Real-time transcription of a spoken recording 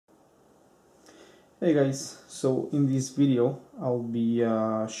Hey guys, so in this video I'll be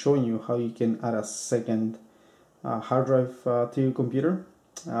showing you how you can add a second hard drive to your computer.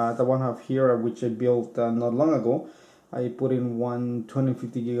 The one I have here, which I built not long ago, I put in one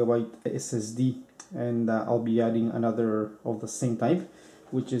 250 gigabyte SSD, and I'll be adding another of the same type,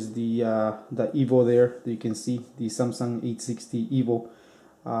 which is the Evo there that you can see, the Samsung 860 Evo,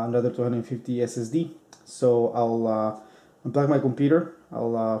 another 250 SSD. So I'll unplug my computer.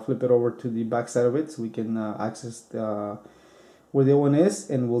 I'll flip it over to the back side of it so we can access where the one is,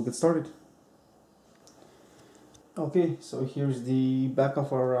 and we'll get started. Okay, so here's the back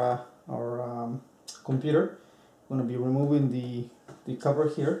of our computer. I'm going to be removing the cover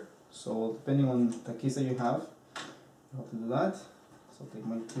here. So depending on the case that you have to do that. So I'll take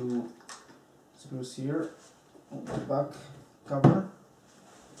my two screws here on the back cover.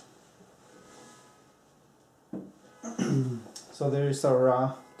 So there is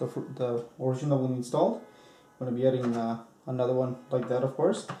our the original one installed. I'm going to be adding another one like that, of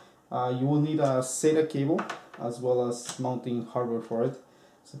course. You will need a SATA cable as well as mounting hardware for it.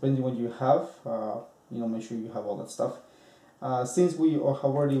 So depending on what you have, make sure you have all that stuff. Since we have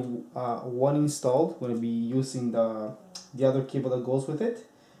already one installed, we're going to be using the other cable that goes with it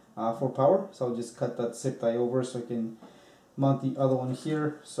for power. So I'll just cut that zip tie over so I can mount the other one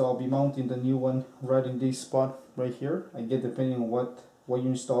here. So I'll be mounting the new one right in this spot right here. Again, depending on what you're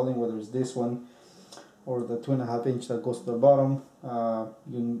installing, whether it's this one or the 2.5 inch that goes to the bottom,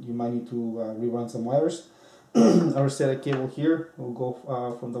 you might need to rerun some wires. Our SATA cable here will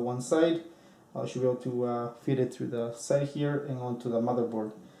go from the one side. I should be able to feed it through the side here and onto the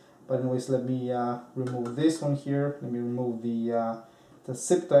motherboard. But anyways, let me remove this one here. Let me remove the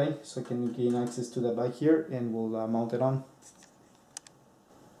zip tie so I can gain access to the back here, and we'll mount it on.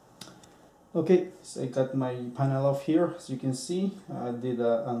 Okay, so I got my panel off here. As you can see, I did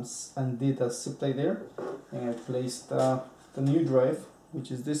undid the zip tie there, and I placed the new drive,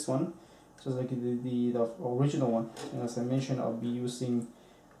 which is this one, just like the original one. And as I mentioned, I'll be using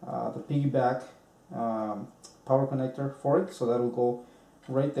the piggyback power connector for it, so that'll go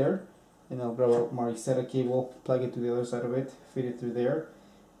right there. And I'll grab out my SATA cable, plug it to the other side of it, feed it through there,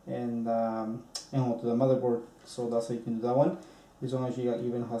 and onto the motherboard. So that's how you can do that one. This one actually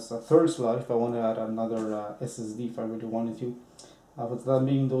even has a third slot if I want to add another SSD if I really wanted to. But that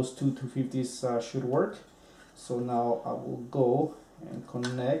being, those two 250s should work. So now I will go and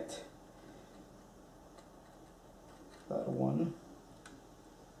connect that one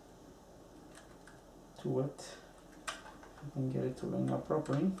to it. I can get it to line up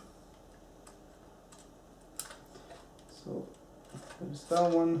properly. So there's that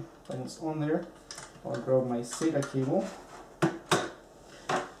one. That one's on there. I'll grab my SATA cable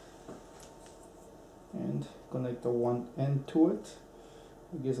and connect the one end to it.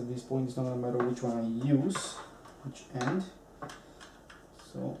 I guess at this point it's not going to matter which one I use, which end.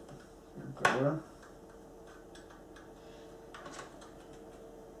 So here we go.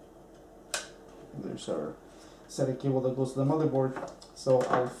 There's our SATA cable that goes to the motherboard. So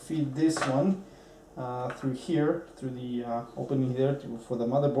I'll feed this one through here, through the opening there for the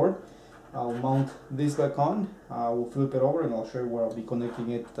motherboard. I'll mount this back on. We'll flip it over and I'll show you where I'll be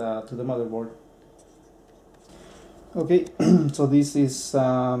connecting it to the motherboard. Okay, so this is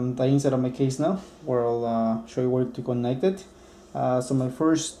the inside of my case now, where I'll show you where to connect it. So my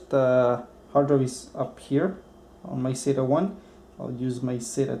first hard drive is up here on my SATA 1. I'll use my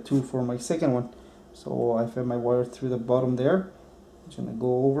SATA 2 for my second one. So I fed my wire through the bottom there. I'm just gonna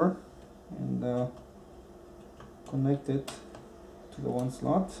go over and connect it to the one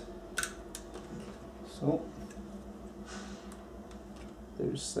slot. So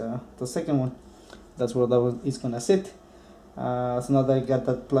there's the second one. That's where that one is gonna sit. So now that I got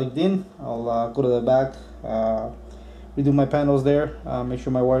that plugged in, I'll go to the back, redo my panels there, make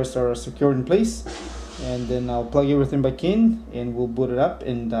sure my wires are secured in place, and then I'll plug everything back in and we'll boot it up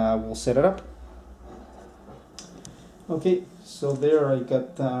and we'll set it up. Okay, so there I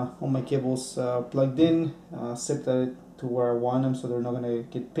got all my cables plugged in, set that to where I want them so they're not gonna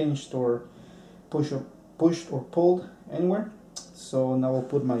get pinched or pushed or pulled anywhere. So now I'll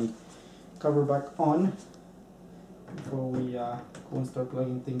put my cover back on before we go and start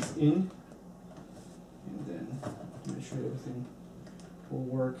plugging things in, and then make sure everything will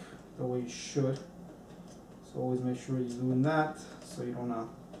work the way it should. So always make sure you're doing that so you don't have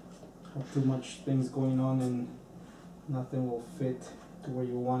too much things going on and nothing will fit to where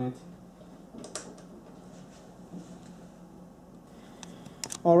you want it.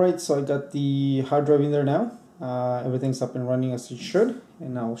 Alright, so I got the hard drive in there now. Everything's up and running as it should,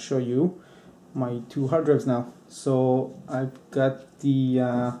 and I'll show you my two hard drives now. So I've got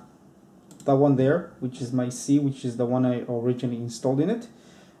the that one there, which is my C, which is the one I originally installed in it,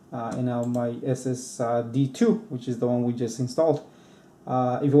 and now my SSD2, which is the one we just installed.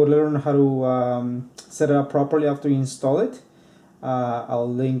 If you want to learn how to set it up properly after you install it,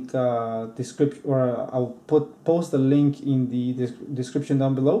 I'll link description, or I'll post the link in the description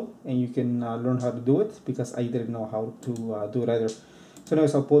down below, and you can learn how to do it, because I didn't know how to do it either. So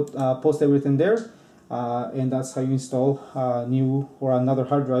anyways, I'll post everything there, and that's how you install a new or another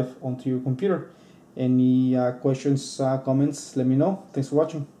hard drive onto your computer. Any questions, comments, let me know. Thanks for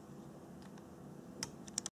watching.